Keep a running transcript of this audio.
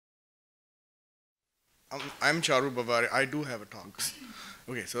I'm Charudatta Bavare. I do have a talk.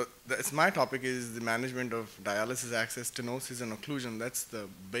 Okay, so my topic is the management of dialysis access, stenosis and occlusion. That's the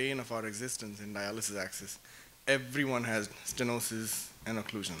bane of our existence in dialysis access. Everyone has stenosis and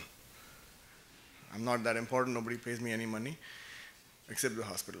occlusion. I'm not that important. Nobody pays me any money, except the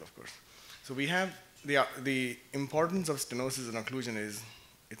hospital, of course. So we have the importance of stenosis and occlusion is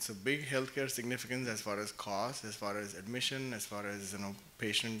it's a big healthcare significance as far as cost, as far as admission, as far as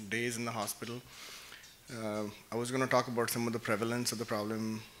patient days in the hospital. I was going to talk about some of the prevalence of the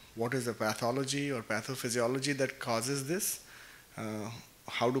problem. What is the pathology or pathophysiology that causes this?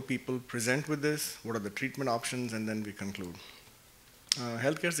 How do people present with this? What are the treatment options? And then we conclude.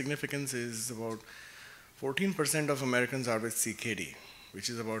 Healthcare significance is about 14% of Americans are with CKD, which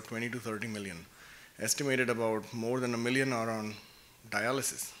is about 20 to 30 million. Estimated about more than 1 million are on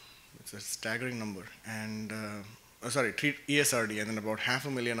dialysis. It's a staggering number. And treat ESRD, and then about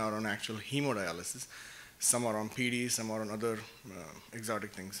 500,000 are on actual hemodialysis. Some are on PD, some are on other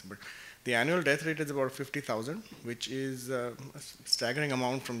exotic things. But the annual death rate is about 50,000, which is a staggering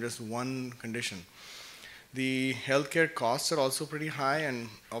amount from just one condition. The healthcare costs are also pretty high, and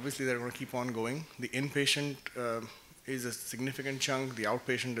obviously they're going to keep on going. The inpatient is a significant chunk, the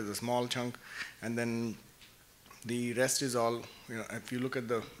outpatient is a small chunk, and then the rest is all, if you look at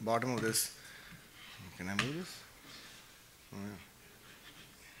the bottom of this, can I move this? Oh,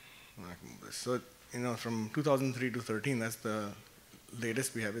 yeah. I can move this. So, from 2003 to 13, that's the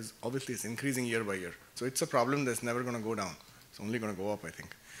latest we have. Is obviously it's increasing year by year. So it's a problem that's never going to go down. It's only going to go up, I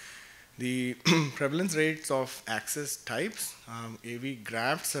think. The prevalence rates of access types, AV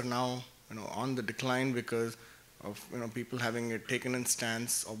grafts are now on the decline because of people having a taken in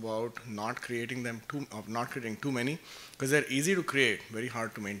stance about not creating too many, because they're easy to create, very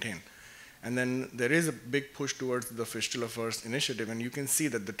hard to maintain. And then there is a big push towards the fistula first initiative, and you can see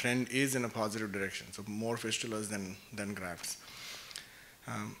that the trend is in a positive direction. So more fistulas than grafts.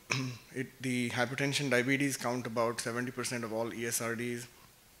 The hypertension, diabetes count about 70% of all ESRDs.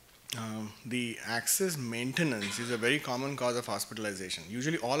 The access maintenance is a very common cause of hospitalization.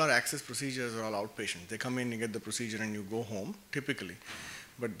 Usually all our access procedures are all outpatient. They come in, you get the procedure, and you go home, typically.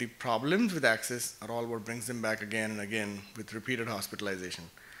 But the problems with access are all what brings them back again and again with repeated hospitalization.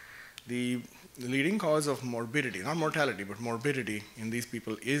 The leading cause of morbidity, not mortality, but morbidity in these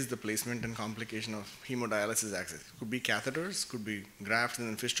people is the placement and complication of hemodialysis access. It could be catheters, could be grafts, and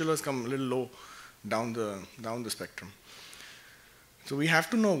then fistulas come a little low down the spectrum. So we have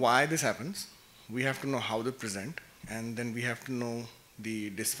to know why this happens, we have to know how they present, and then we have to know the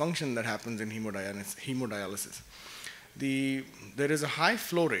dysfunction that happens in hemodialysis. There is a high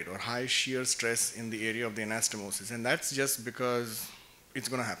flow rate or high shear stress in the area of the anastomosis, and that's just because it's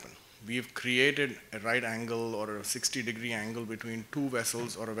going to happen. We've created a right angle or a 60-degree angle between two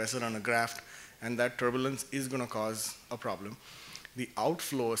vessels or a vessel and a graft, and that turbulence is going to cause a problem. The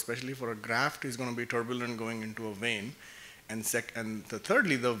outflow, especially for a graft, is going to be turbulent going into a vein. And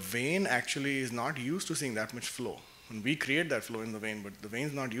thirdly, the vein actually is not used to seeing that much flow. And we create that flow in the vein, but the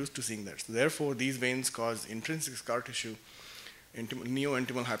vein's not used to seeing that. So therefore, these veins cause intrinsic scar tissue,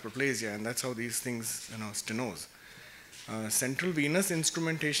 neo-intimal hyperplasia, and that's how these things stenose. Central venous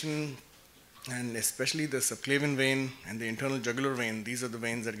instrumentation, and especially the subclavian vein and the internal jugular vein, these are the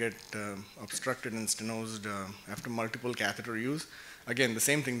veins that get obstructed and stenosed after multiple catheter use. Again, the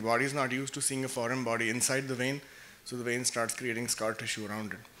same thing, the body is not used to seeing a foreign body inside the vein, so the vein starts creating scar tissue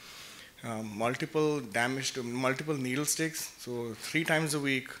around it. Multiple damage to multiple needle sticks, so 3 times a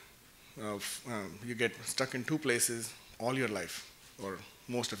week you get stuck in 2 places all your life, or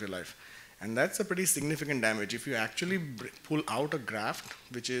most of your life. And that's a pretty significant damage. If you actually pull out a graft,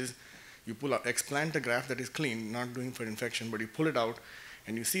 which is, explant a graft that is clean, not doing for infection, but you pull it out,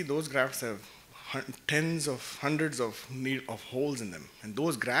 and you see those grafts have tens of hundreds of holes in them. And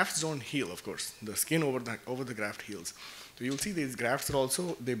those grafts don't heal, of course. The skin over the graft heals. So you'll see these grafts are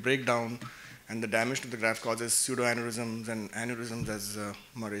also, they break down, and the damage to the graft causes pseudoaneurysms and aneurysms, as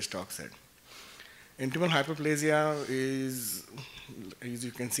Murray's talk said. Intimal hyperplasia is, as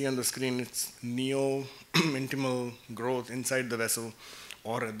you can see on the screen, it's neo-intimal growth inside the vessel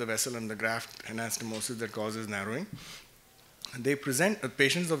or at the vessel and the graft anastomosis that causes narrowing. They present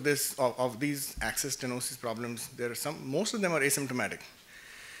patients of these access stenosis problems. Most of them are asymptomatic,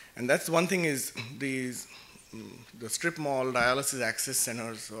 and that's one thing is the strip mall dialysis access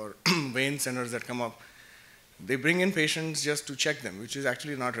centers or vein centers that come up. They bring in patients just to check them, which is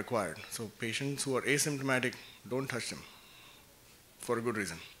actually not required. So patients who are asymptomatic, don't touch them for a good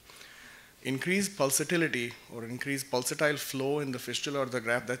reason. Increased pulsatility or increased pulsatile flow in the fistula or the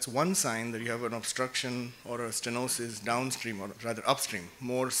graft, that's one sign that you have an obstruction or a stenosis downstream, or rather upstream,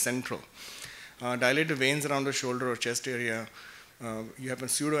 more central. dilate the veins around the shoulder or chest area. You have a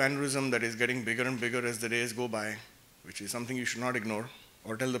pseudoaneurysm that is getting bigger and bigger as the days go by, which is something you should not ignore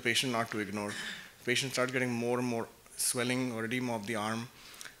or tell the patient not to ignore. Patient starts getting more and more swelling or edema of the arm,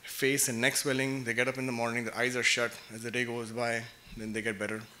 face and neck swelling. They get up in the morning, the eyes are shut. As the day goes by, then they get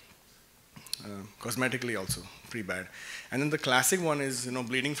better. Cosmetically also pretty bad. And then the classic one is,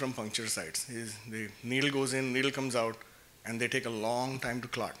 bleeding from puncture sites. The needle goes in, needle comes out, and they take a long time to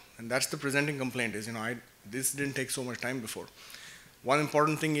clot. And that's the presenting complaint is, this didn't take so much time before. One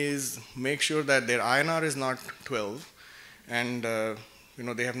important thing is make sure that their INR is not 12, and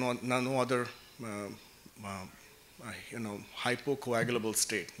they have no other hypocoagulable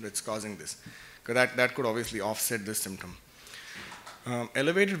state that's causing this, because that could obviously offset this symptom.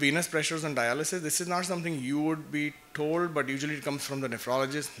 Elevated venous pressures on dialysis, this is not something you would be told, but usually it comes from the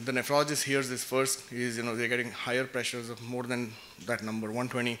nephrologist. The nephrologist hears this first, they're getting higher pressures of more than that number,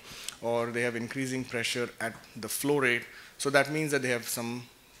 120, or they have increasing pressure at the flow rate. So that means that they have some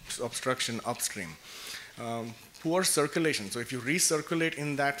obstruction upstream. Poor circulation, so if you recirculate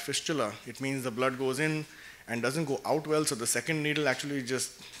in that fistula, it means the blood goes in and doesn't go out well, so the second needle actually is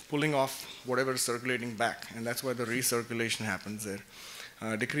just pulling off whatever is circulating back, and that's why the recirculation happens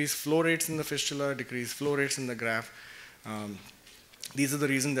there. Decreased flow rates in the fistula, decreased flow rates in the graft. These are the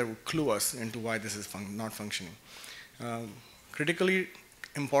reasons that would clue us into why this is not functioning. Critically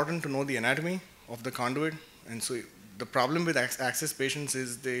important to know the anatomy of the conduit, and so the problem with access patients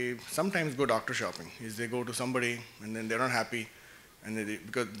is they sometimes go doctor shopping. They go to somebody and then they're not happy, and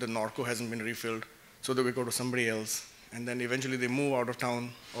because the Norco hasn't been refilled, so they will go to somebody else, and then eventually they move out of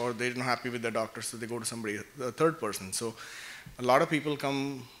town, or they're not happy with their doctor, so they go to somebody, a third person. So a lot of people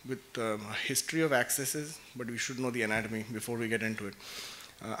come with a history of accesses, but we should know the anatomy before we get into it.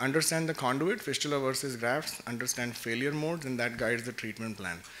 Understand the conduit, fistula versus grafts, understand failure modes, and that guides the treatment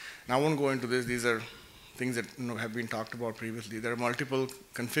plan. Now I won't go into this. These are things that have been talked about previously. There are multiple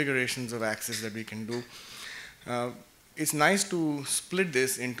configurations of access that we can do. It's nice to split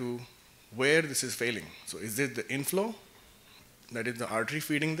this into where this is failing. So is it the inflow, that is the artery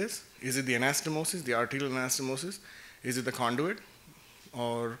feeding this? Is it the anastomosis, the arterial anastomosis? Is it the conduit?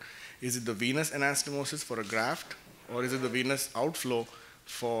 Or is it the venous anastomosis for a graft? Or is it the venous outflow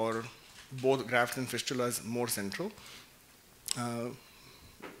for both grafts and fistulas more central?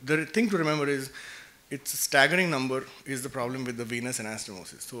 The thing to remember is it's a staggering number is the problem with the venous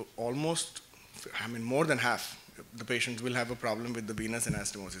anastomosis. So almost, more than half the patients will have a problem with the venous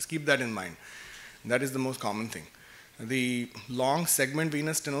anastomosis. Keep that in mind. That is the most common thing. The long segment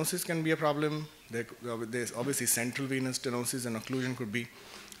venous stenosis can be a problem. There's obviously central venous stenosis and occlusion could be.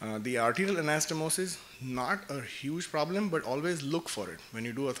 The arterial anastomosis, not a huge problem, but always look for it. When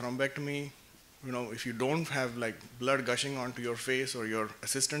you do a thrombectomy, if you don't have blood gushing onto your face or your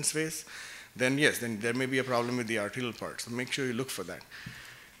assistant's face, then yes, then there may be a problem with the arterial part. So make sure you look for that.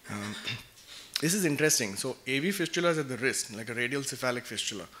 This is interesting. So AV fistulas at the wrist, like a radial cephalic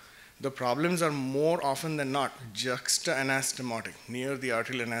fistula, the problems are more often than not juxta-anastomotic, near the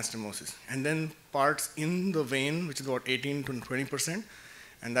arterial anastomosis. And then parts in the vein, which is about 18 to 20%,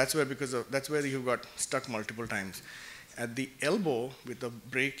 and that's where you've got stuck multiple times. At the elbow, with the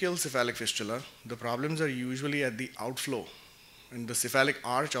brachial cephalic fistula, the problems are usually at the outflow. And the cephalic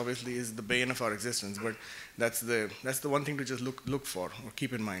arch obviously is the bane of our existence, but that's the one thing to just look for or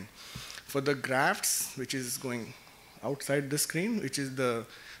keep in mind. For the grafts, which is going outside the screen, which is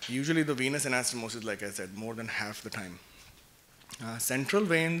usually the venous anastomosis, like I said, more than half the time. Central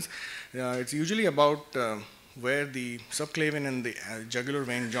veins, it's usually about where the subclavian and the jugular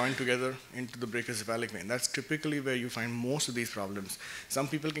vein join together into the brachiocephalic vein. That's typically where you find most of these problems. Some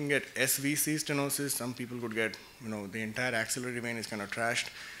people can get SVC stenosis, some people could get, the entire axillary vein is kind of trashed,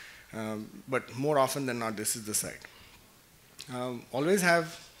 but more often than not, this is the site. Always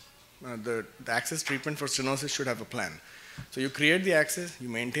have the access treatment for stenosis should have a plan. So you create the access, you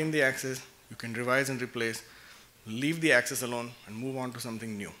maintain the access, you can revise and replace, leave the access alone, and move on to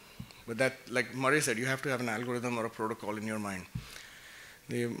something new. But that, like Murray said, you have to have an algorithm or a protocol in your mind.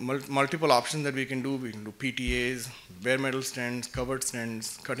 The multiple options that we can do PTAs, bare metal stents, covered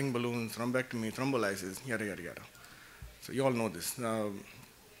stents, cutting balloons, thrombectomy, thrombolysis, yada, yada, yada. So you all know this.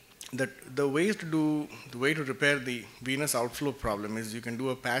 The way to repair the venous outflow problem is you can do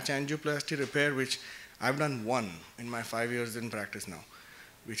a patch angioplasty repair, which I've done one in my 5 years in practice now,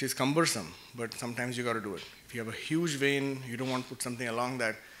 which is cumbersome, but sometimes you got to do it. If you have a huge vein, you don't want to put something along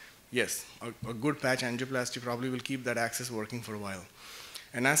that, yes, a good patch angioplasty probably will keep that access working for a while.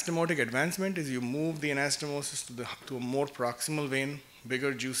 Anastomotic advancement is you move the anastomosis to a more proximal vein,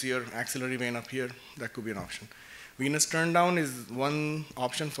 bigger, juicier axillary vein up here. That could be an option. Venous turn down is one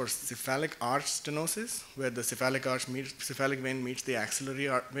option for cephalic arch stenosis, where the cephalic vein meets the axillary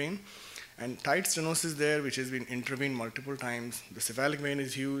vein. And tight stenosis there, which has been intervened multiple times. The cephalic vein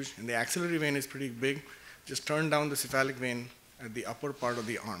is huge, and the axillary vein is pretty big. Just turn down the cephalic vein at the upper part of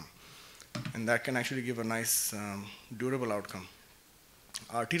the arm. And that can actually give a nice, durable outcome.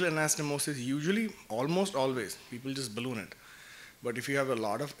 Arterial anastomosis, usually, almost always, people just balloon it. But if you have a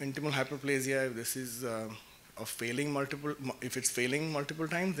lot of intimal hyperplasia, if this is if it's failing multiple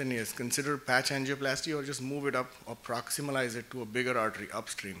times, then yes, consider patch angioplasty or just move it up or proximalize it to a bigger artery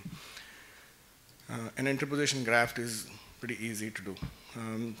upstream. An interposition graft is pretty easy to do.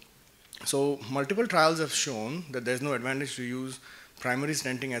 So multiple trials have shown that there's no advantage to use primary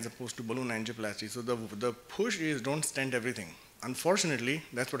stenting as opposed to balloon angioplasty. So the push is don't stent everything. Unfortunately,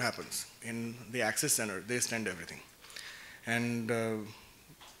 that's what happens. In the Access Center, they stent everything. And,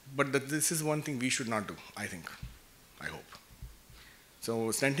 but this is one thing we should not do, I think, I hope. So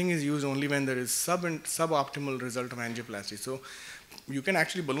stenting is used only when there is suboptimal result of angioplasty. So you can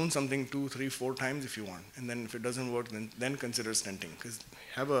actually balloon something 2, 3, 4 times if you want. And then if it doesn't work, then consider stenting. Because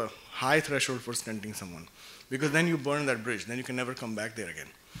have a high threshold for stenting someone. Because then you burn that bridge. Then you can never come back there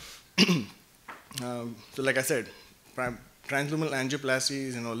again. So like I said, transluminal angioplasty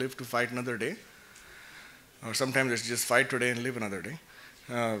is, live to fight another day. Or sometimes it's just fight today and live another day.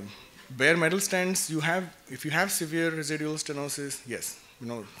 Bare metal stents, if you have severe residual stenosis, yes,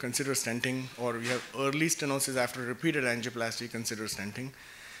 consider stenting, or you have early stenosis after repeated angioplasty, consider stenting.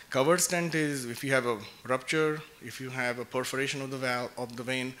 Covered stent is if you have a rupture, if you have a perforation of the valve of the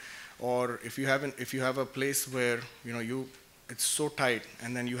vein, or if you have a place where it's so tight,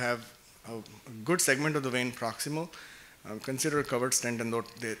 and then you have a good segment of the vein proximal. Consider a covered stent in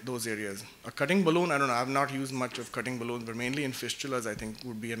those areas. A cutting balloon, I don't know, I've not used much of cutting balloons, but mainly in fistulas, I think,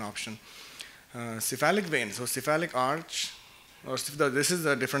 would be an option. Cephalic vein, so cephalic arch, or this is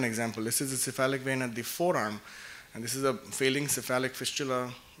a different example. This is a cephalic vein at the forearm, and this is a failing cephalic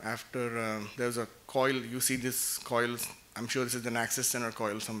fistula after there's a coil. You see this coil, I'm sure this is an Access Center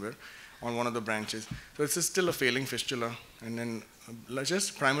coil somewhere on one of the branches. So it's still a failing fistula, and then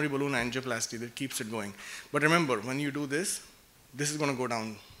just primary balloon angioplasty that keeps it going. But remember, when you do this is going to go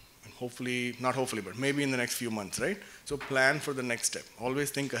down, hopefully, not hopefully, but maybe in the next few months, right? So plan for the next step. Always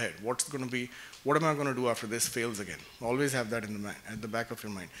think ahead. What am I going to do after this fails again? Always have that at the back of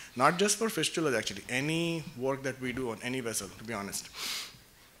your mind. Not just for fistulas, actually. Any work that we do on any vessel, to be honest.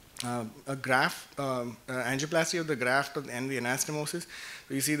 A graft, angioplasty of the graft and the anastomosis,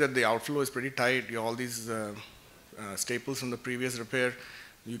 so you see that the outflow is pretty tight. All these staples from the previous repair,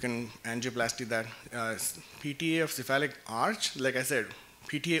 you can angioplasty that. PTA of cephalic arch, like I said,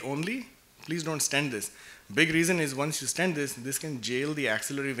 PTA only, please don't stent this. Big reason is once you stent this can jail the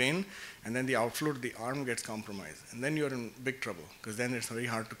axillary vein, and then the outflow to the arm gets compromised. And then you're in big trouble, because then it's very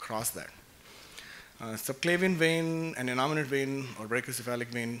hard to cross that. Subclavian vein and innominate vein or brachiocephalic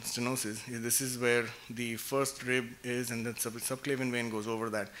vein stenosis, this is where the first rib is, and the subclavian vein goes over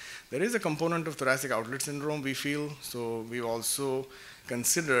that. There is a component of thoracic outlet syndrome, we feel, so we've also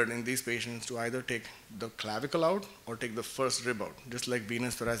considered in these patients to either take the clavicle out or take the first rib out, just like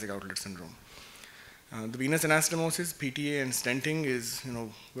venous thoracic outlet syndrome. The venous anastomosis, PTA and stenting is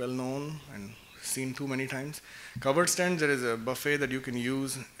well known and seen too many times. Covered stents, there is a buffet that you can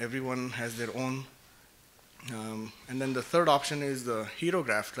use. Everyone has their own. And then the third option is the hero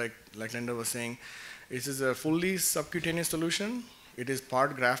graft, like Linda was saying. It is a fully subcutaneous solution. It is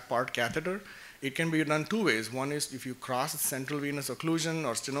part graft, part catheter. It can be done 2 ways. One is if you cross central venous occlusion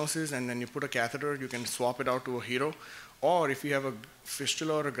or stenosis and then you put a catheter, you can swap it out to a hero. Or if you have a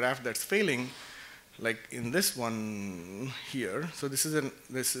fistula or a graft that's failing, like in this one here. So this is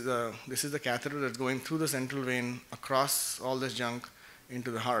the catheter that's going through the central vein across all this junk into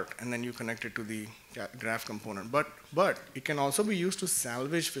the heart, and then you connect it to the graft component. But it can also be used to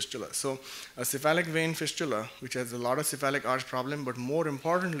salvage fistula. So a cephalic vein fistula, which has a lot of cephalic arch problem, but more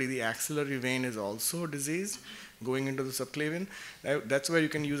importantly, the axillary vein is also diseased going into the subclavian. That's where you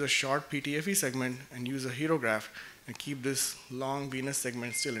can use a short PTFE segment and use a hero graft and keep this long venous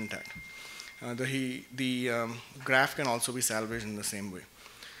segment still intact. The graft can also be salvaged in the same way.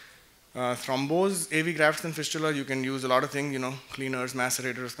 Thrombose, AV grafts and fistula, you can use a lot of things, cleaners,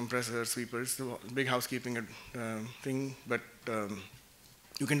 macerators, compressors, sweepers, big housekeeping thing, but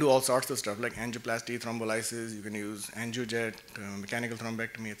you can do all sorts of stuff like angioplasty, thrombolysis, you can use angiojet, mechanical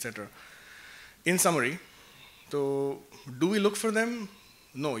thrombectomy, etc. In summary, so do we look for them?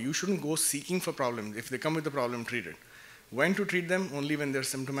 No, you shouldn't go seeking for problems. If they come with a problem, treat it. When to treat them? Only when they're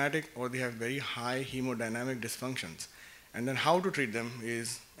symptomatic or they have very high hemodynamic dysfunctions. And then how to treat them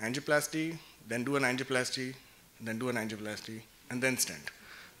is angioplasty, then do an angioplasty, then do an angioplasty, and then stent.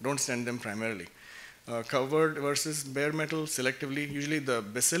 Don't stent them primarily. Covered versus bare metal selectively. Usually the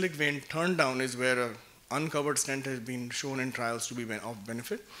basilic vein turn down is where an uncovered stent has been shown in trials to be of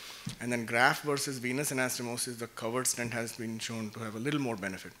benefit. And then graft versus venous anastomosis, the covered stent has been shown to have a little more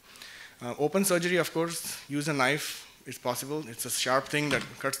benefit. Open surgery, of course, use a knife. It's possible. It's a sharp thing that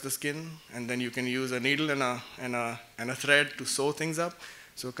cuts the skin, and then you can use a needle and a thread to sew things up.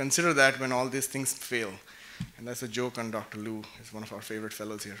 So consider that when all these things fail. And that's a joke on Dr. Liu. He's one of our favorite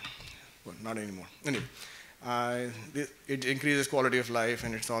fellows here. Well, not anymore. Anyway, it increases quality of life,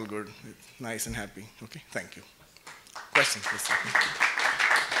 and it's all good. It's nice and happy. Okay, thank you. Questions, please.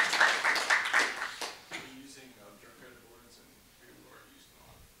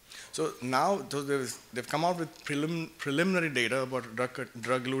 So now they've come out with preliminary data about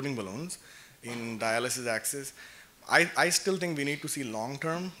drug-eluting balloons in dialysis access. I still think we need to see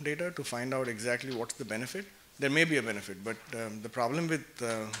long-term data to find out exactly what's the benefit. There may be a benefit, but the problem with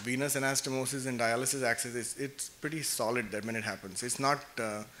venous anastomosis and dialysis access is it's pretty solid that when it happens. It's not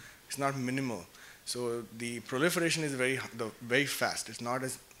minimal. So the proliferation is very fast. It's not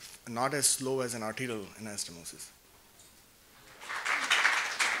as slow as an arterial anastomosis.